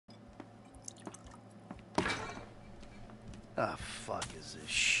The fuck is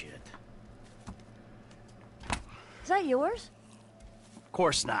this shit? Is that yours? Of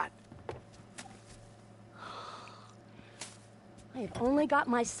course not. I have only got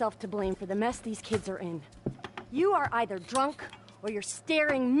myself to blame for the mess these kids are in. You are either drunk, or you're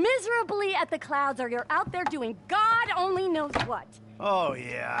staring miserably at the clouds, or you're out there doing God only knows what. Oh,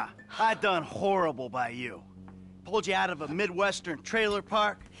 yeah. I done horrible by you. Pulled you out of a Midwestern trailer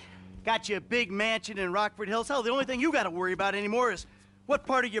park. Got you a big mansion in Rockford Hills. Hell, the only thing you gotta worry about anymore is what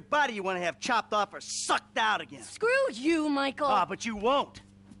part of your body you want to have chopped off or sucked out again. Screw you, Michael. Ah, but you won't.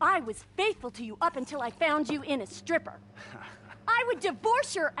 I was faithful to you up until I found you in a stripper. I would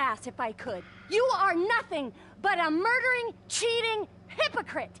divorce your ass if I could. You are nothing but a murdering, cheating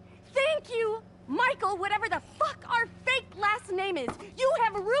hypocrite. Thank you, Michael, whatever the fuck our fake last name is. You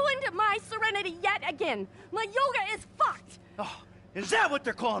have ruined my serenity yet again. My yoga is fucked. Oh, is that what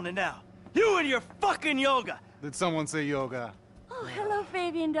they're calling it now? You and your fucking yoga. Did someone say yoga? Oh, hello,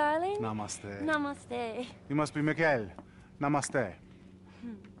 Fabian, darling. Namaste. Namaste. You must be Miguel. Namaste.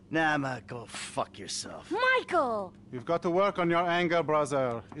 Nah, ma, go fuck yourself. Michael! You've got to work on your anger,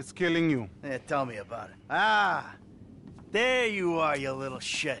 brother. It's killing you. Yeah, tell me about it. Ah, there you are, you little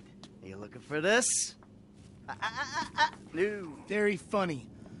shit. Are you looking for this? No. Very funny.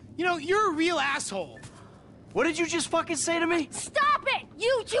 You know, you're a real asshole. What did you just fucking say to me? Stop it!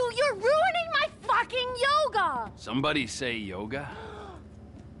 You two, you're ruining my fucking yoga! Somebody say yoga?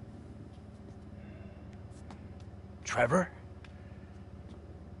 Trevor?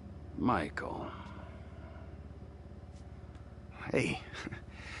 Michael. Hey.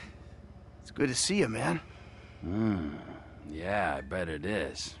 It's good to see you, man. Yeah, I bet it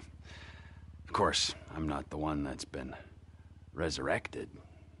is. Of course, I'm not the one that's been resurrected.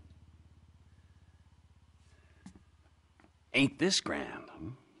 Ain't this grand, huh?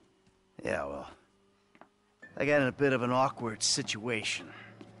 Yeah, well, I got in a bit of an awkward situation.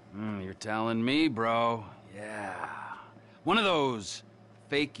 You're telling me, bro. Yeah. One of those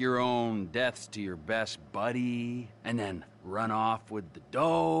fake your own deaths to your best buddy, and then run off with the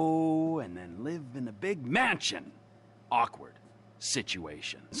dough, and then live in a big mansion. Awkward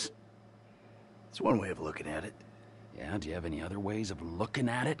situations. It's one way of looking at it. Yeah, do you have any other ways of looking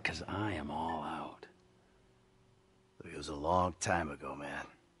at it? 'Cause I am all out. It was a long time ago, man.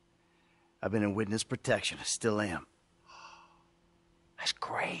 I've been in witness protection. I still am. That's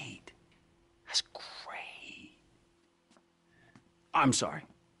great. That's great. I'm sorry.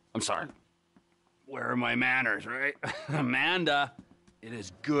 I'm sorry. Where are my manners, right? Amanda, it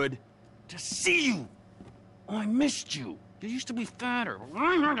is good to see you. Oh, I missed you. You used to be fatter.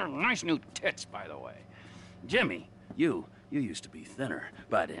 Nice new tits, by the way. Jimmy, you used to be thinner,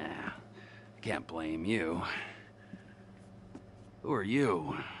 but I can't blame you. Who are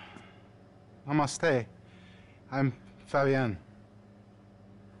you? Namaste. I'm Fabian.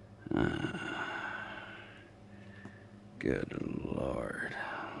 Good Lord.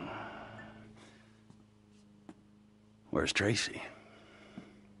 Where's Tracy?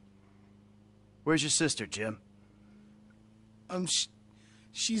 Where's your sister, Jim?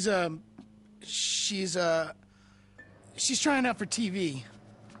 She's trying out for TV.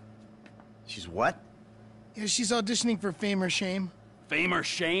 She's what? Yeah, she's auditioning for Fame or Shame. Fame or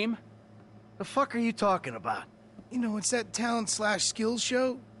shame? The fuck are you talking about? You know, it's that talent/skills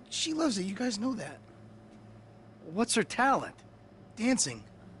show. She loves it, you guys know that. What's her talent? Dancing.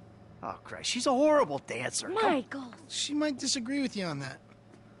 Oh, Christ, she's a horrible dancer. Michael! She might disagree with you on that.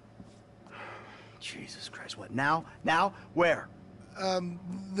 Jesus Christ, what, now? Now? Where?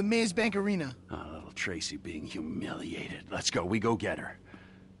 The Maze Bank Arena. Oh, little Tracy being humiliated. Let's go, we go get her.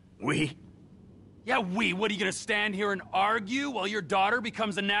 We? Yeah, we. What, are you gonna stand here and argue while your daughter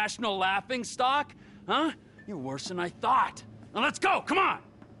becomes a national laughingstock? Huh? You're worse than I thought. Now let's go, come on!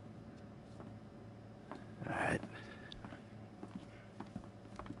 All right.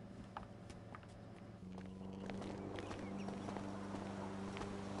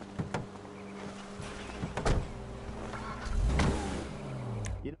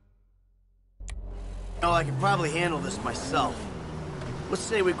 You know, I could probably handle this myself. Let's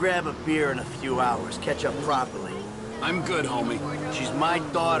say we grab a beer in a few hours, catch up properly. I'm good, homie. She's my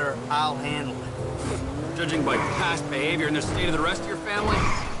daughter, I'll handle it. Judging by past behavior and the state of the rest of your family,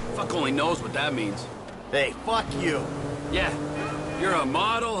 fuck only knows what that means. Hey, fuck you. Yeah, you're a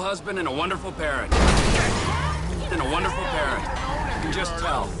model husband and a wonderful parent. And a wonderful parent. You can just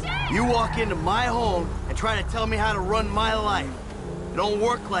tell. You walk into my home and try to tell me how to run my life. It don't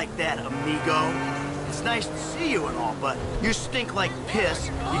work like that, amigo. It's nice to see you and all, but you stink like piss,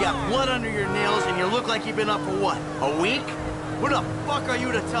 you got blood under your nails, and you look like you've been up for what, a week? Who the fuck are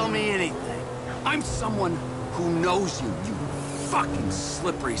you to tell me anything? I'm someone Who knows you, you fucking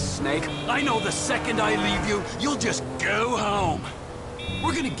slippery snake? I know the second I leave you, you'll just go home.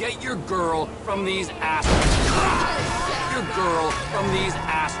 We're gonna get your girl from these assholes. Your girl from these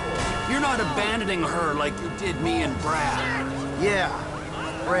assholes. You're not abandoning her like you did me and Brad. Yeah,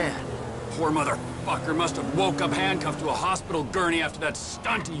 Brad. Poor motherfucker must have woke up handcuffed to a hospital gurney after that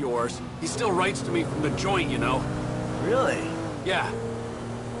stunt of yours. He still writes to me from the joint, you know. Really? Yeah.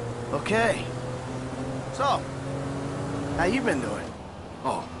 Okay. So, how you been doing?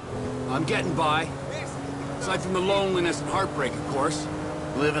 Oh, I'm getting by. Aside from the loneliness and heartbreak, of course.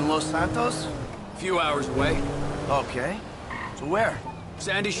 You live in Los Santos? A few hours away. Okay. So where?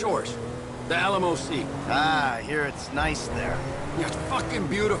 Sandy Shores. The LMOC. Ah, I hear it's nice there. Yeah, it's fucking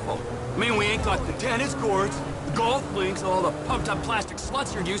beautiful. I mean, we ain't got the tennis courts, the golf links, all the pumped-up plastic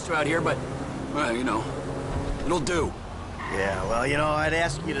sluts you're used to out here, but, well, you know, it'll do. Yeah, well, you know, I'd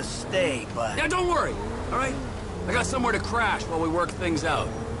ask you to stay, but... Yeah, don't worry, all right? I got somewhere to crash while we work things out.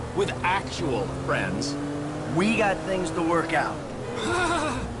 With actual friends. We got things to work out.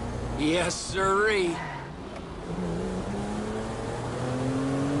 Yes, sirree.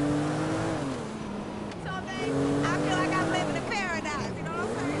 So, babe, I feel like I'm living in paradise, you know what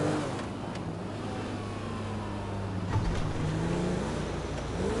I'm saying?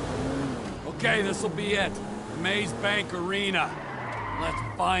 Okay, this'll be it. Maze Bank Arena. Let's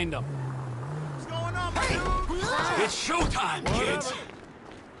find them. What's going on, dude? It's showtime, kids.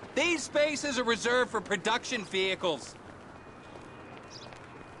 These spaces are reserved for production vehicles.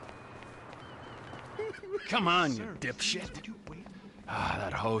 Come on, you dipshit. Ah,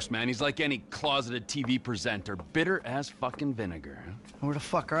 that host, man. He's like any closeted TV presenter. Bitter as fucking vinegar. Huh? Where the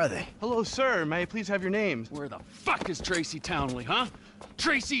fuck are they? Hello, sir. May I please have your names? Where the fuck is Tracy Townley, huh?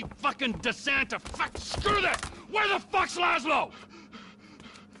 Tracy fucking DeSanta. Fuck, screw that! Where the fuck's Laszlo?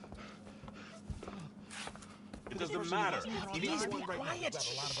 It doesn't matter. Please be quiet.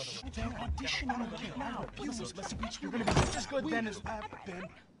 They're auditioning right now. You're gonna be just as good then as Ben.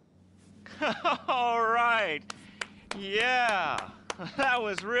 All right. Yeah. That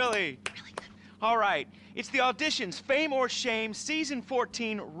was really good. All right. It's the auditions, Fame or Shame, Season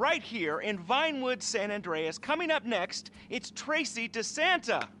 14, right here in Vinewood, San Andreas. Coming up next, it's Tracy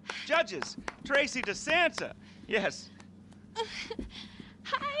DeSanta. Judges, Tracy DeSanta. Yes.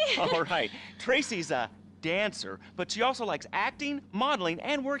 Hi. All right. Tracy's a dancer, but she also likes acting, modeling,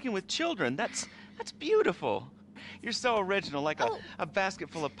 and working with children. That's beautiful. You're so original, like a basket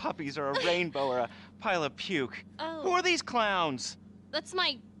full of puppies or a rainbow or a pile of puke. Oh. Who are these clowns? That's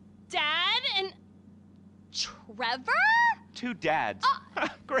my dad and Trevor? Two dads.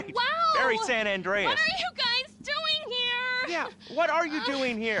 Great. Wow. Very San Andreas. What are you guys doing here? Yeah, what are you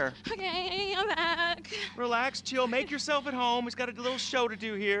doing here? Okay, I'm back. Relax, chill, make yourself at home. He's got a little show to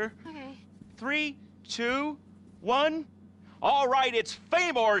do here. Okay. 3, 2, 1. All right, it's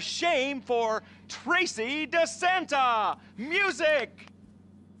Fame or Shame for Tracy DeSanta. Music!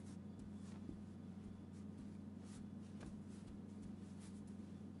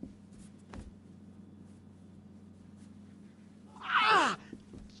 Ah!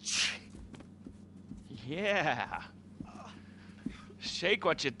 Yeah. Shake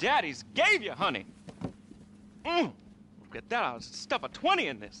what your daddies gave you, honey. Look at that. I'll stuff a 20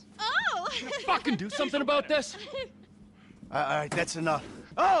 in this. Oh! Fucking do something about this. All right, that's enough.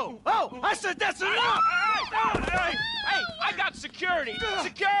 Oh! I said that's enough! Hey, I got security!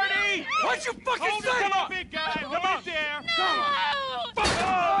 Security! What'd you fucking Hold say? it, come on, big guy! Come on there! Come on!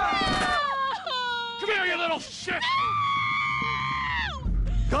 No! Come here, you little shit!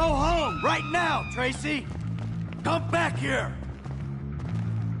 Go home right now, Tracy! Come back here!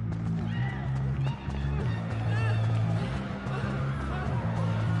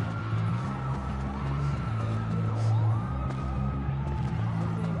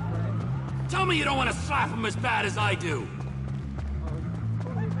 Tell me you don't want to slap him as bad as I do.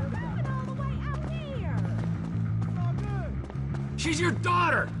 She's your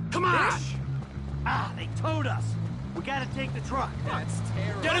daughter. Come on. Ah, they towed us. We gotta take the truck. That's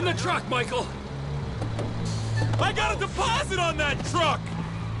terrible. Get in the truck, Michael. I got a deposit on that truck!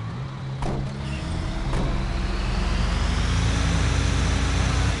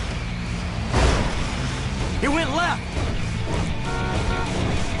 He went left.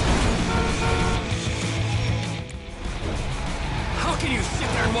 How can you sit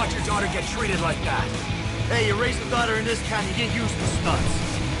there and watch your daughter get treated like that? Hey, you raised a daughter in this town, you get used to stunts.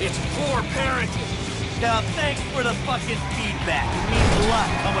 It's poor parenting. Now, thanks for the fucking feedback. It means a lot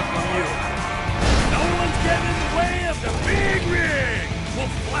coming from you. No one's getting in the way of the big rig!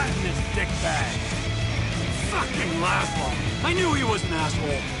 We'll flatten this dickbag. Fucking Laszlo. I knew he was an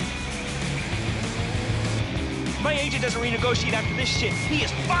asshole. If my agent doesn't renegotiate after this shit, he is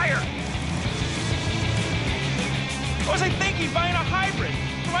fired! What was I thinking, buying a hybrid?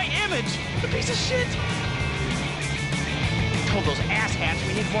 For my image? The piece of shit! I told those asshats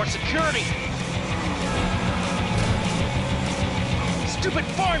we need more security! Stupid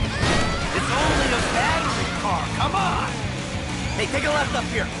farm! It's only a battery car, come on! Hey, take a left up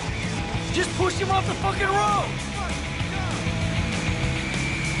here. Just push him off the fucking road!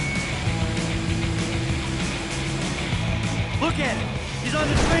 Look at him! He's on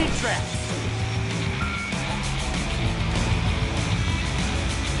the train tracks!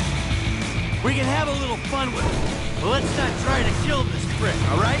 We can have a little fun with him, but let's not try to kill this prick,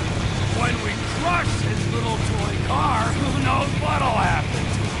 all right? When we crush his little toy car, who knows what'll happen to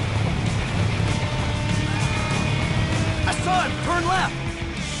him? I saw him turn left!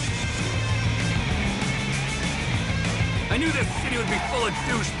 I knew this city would be full of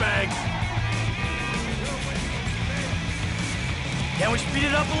douchebags. Can we speed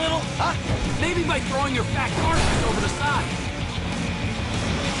it up a little? Huh? Maybe by throwing your fat carcass over the side.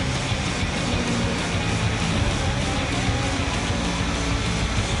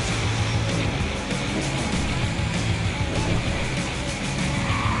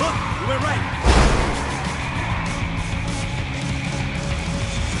 Look, we went right.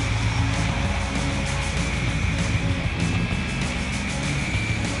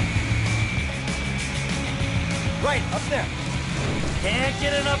 Right, up there. Can't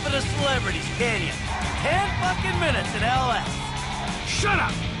get enough of the celebrities, can you? 10 fucking minutes in LS. Shut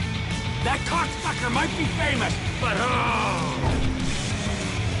up! That cocksucker might be famous, but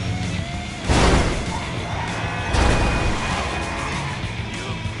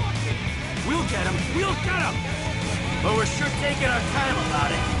We'll get him! We'll get him! But we're sure taking our time about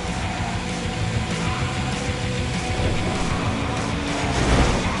it.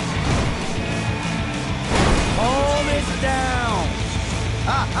 Calm it down.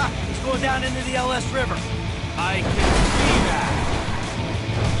 It's going down into the LS River. I can see that.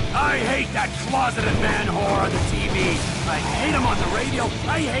 I hate that closeted man whore on the TV. I hate him on the radio.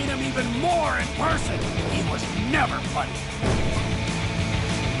 I hate him even more in person. He was never funny.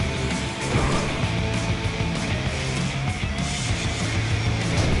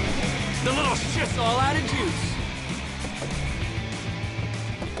 The little shit's all out of juice.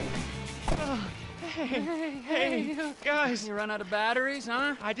 Hey, guys. You run out of batteries,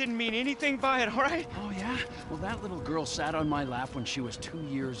 huh? I didn't mean anything by it, all right? Oh, yeah? Well, that little girl sat on my lap when she was 2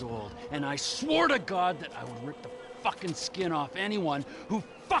 years old, and I swore to God that I would rip the fucking skin off anyone who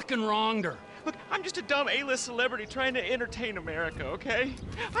fucking wronged her. Look, I'm just a dumb A-list celebrity trying to entertain America, okay?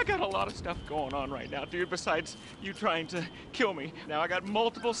 I got a lot of stuff going on right now, dude, besides you trying to kill me. Now, I got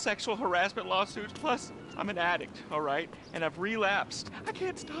multiple sexual harassment lawsuits, plus I'm an addict, all right? And I've relapsed. I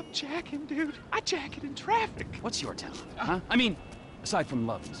can't stop jacking, dude. I jack it in traffic. What's your talent, huh? I mean, aside from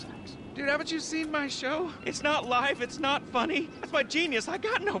love and sex. Dude, haven't you seen my show? It's not live, it's not funny. That's my genius. I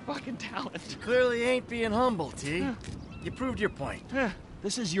got no fucking talent. Clearly ain't being humble, T. You proved your point.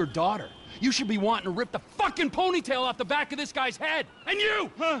 This is your daughter. You should be wanting to rip the fucking ponytail off the back of this guy's head. And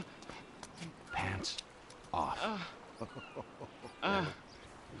you! Pants off.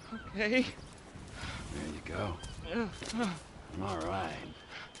 Okay. There you go. All right.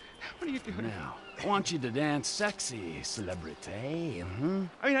 What are you doing? Now, I want you to dance sexy, celebrity.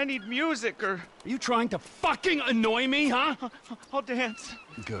 I mean, I need music or... Are you trying to fucking annoy me, huh? I'll dance.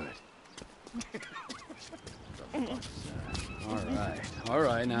 Good. All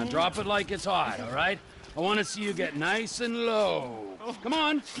right, now drop it like it's hot, all right? I want to see you get nice and low. Come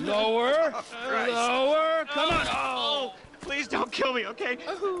on, lower, lower, come on. Oh, please don't kill me, okay?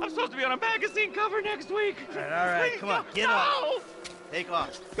 I'm supposed to be on a magazine cover next week. All right, come on, get up. Take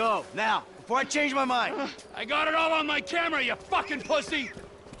off. Go, now, before I change my mind. I got it all on my camera, you fucking pussy.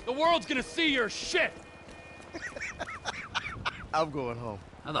 The world's gonna see your shit. I'm going home.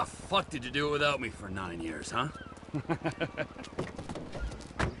 How the fuck did you do it without me for 9 years, huh? Oh,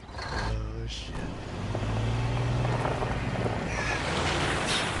 shit.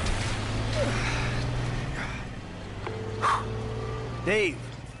 Dave.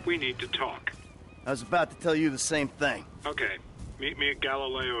 We need to talk. I was about to tell you the same thing. Okay. Meet me at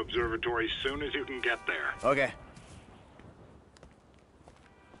Galileo Observatory as soon as you can get there. Okay.